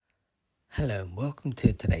Hello and welcome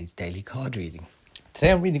to today's daily card reading.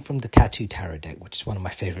 Today I'm reading from the Tattoo Tarot deck, which is one of my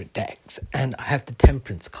favourite decks, and I have the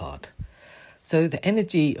Temperance card. So the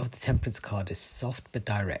energy of the Temperance card is soft but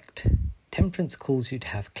direct. Temperance calls you to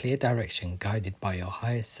have clear direction guided by your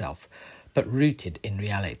higher self, but rooted in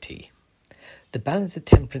reality. The balance that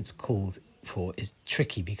Temperance calls for is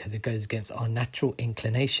tricky because it goes against our natural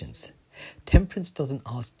inclinations. Temperance doesn't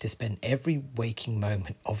ask to spend every waking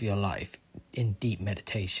moment of your life in deep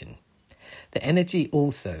meditation. The energy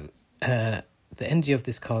of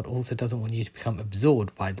this card also doesn't want you to become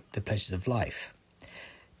absorbed by the pleasures of life.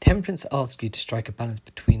 Temperance asks you to strike a balance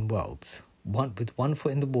between worlds, with one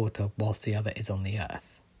foot in the water whilst the other is on the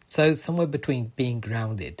earth. So somewhere between being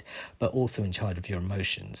grounded but also in charge of your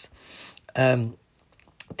emotions.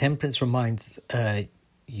 Temperance reminds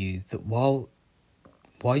you that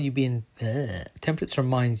Temperance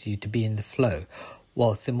reminds you to be in the flow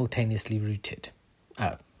while simultaneously rooted.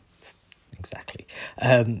 Exactly.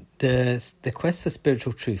 The quest for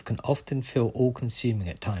spiritual truth can often feel all-consuming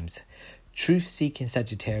at times. Truth-seeking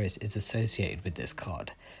Sagittarius is associated with this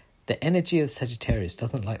card. The energy of Sagittarius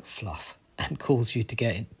doesn't like fluff and calls you to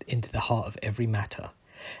get into the heart of every matter.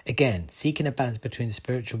 Again, seeking a balance between the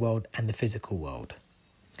spiritual world and the physical world.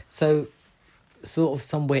 So, sort of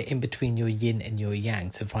somewhere in between your yin and your yang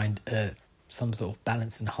to find some sort of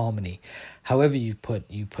balance and harmony. However you put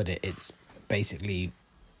it, it's basically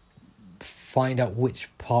find out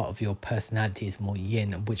which part of your personality is more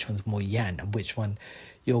yin and which one's more yang and which one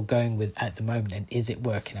you're going with at the moment, and is it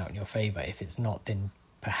working out in your favour? If it's not, then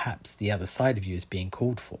perhaps the other side of you is being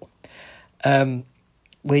called for.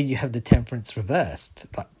 Where you have the Temperance reversed,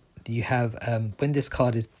 like you have when this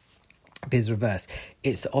card is reversed,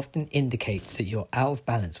 it often indicates that you're out of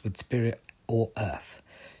balance with spirit or earth.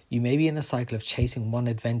 You may be in a cycle of chasing one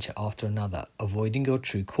adventure after another, avoiding your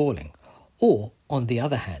true calling. Or, on the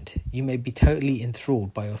other hand, you may be totally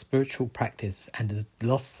enthralled by your spiritual practice and has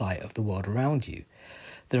lost sight of the world around you.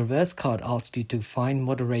 The reverse card asks you to find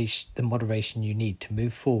the moderation you need to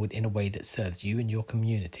move forward in a way that serves you and your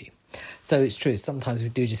community. So it's true, sometimes we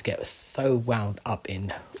do just get so wound up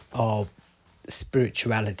in our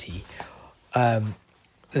spirituality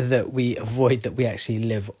that we avoid that we actually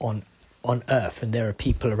live on earth, and there are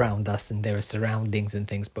people around us and there are surroundings and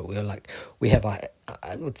things, but we have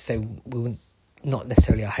I would say we wouldn't, not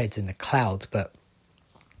necessarily our heads in the clouds, but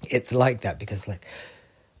it's like that because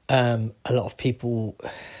a lot of people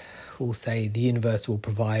will say the universe will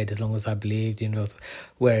provide as long as I believe,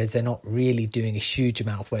 whereas they're not really doing a huge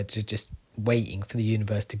amount of work, they're just waiting for the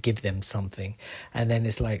universe to give them something. And then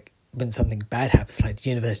it's like when something bad happens, like the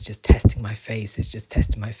universe just testing my faith, it's just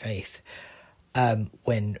testing my faith.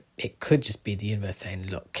 When it could just be the universe saying,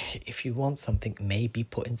 look, if you want something, maybe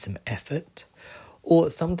put in some effort.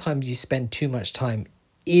 Or sometimes you spend too much time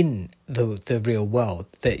in the real world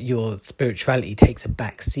that your spirituality takes a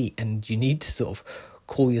back seat, and you need to sort of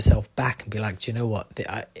call yourself back and be like, do you know what,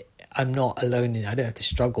 I'm not alone, I don't have to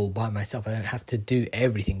struggle by myself, I don't have to do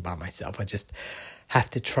everything by myself, I just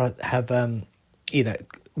have to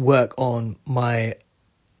work on my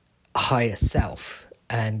higher self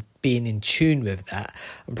and being in tune with that.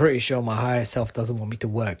 I'm pretty sure my higher self doesn't want me to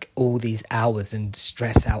work all these hours and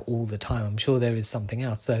stress out all the time. I'm sure there is something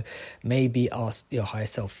else. So maybe ask your higher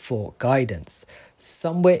self for guidance.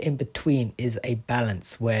 Somewhere in between is a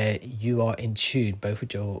balance where you are in tune both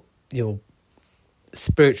with your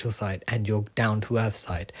spiritual side and your down to earth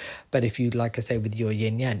side. But if you, like I say, with your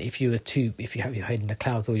yin yang, if you have your head in the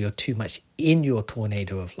clouds or you're too much in your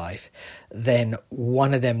tornado of life, then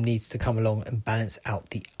one of them needs to come along and balance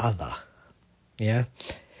out the other. Yeah.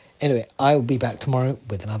 Anyway, I will be back tomorrow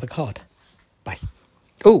with another card. Bye.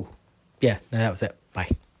 Oh, yeah, no, that was it. Bye.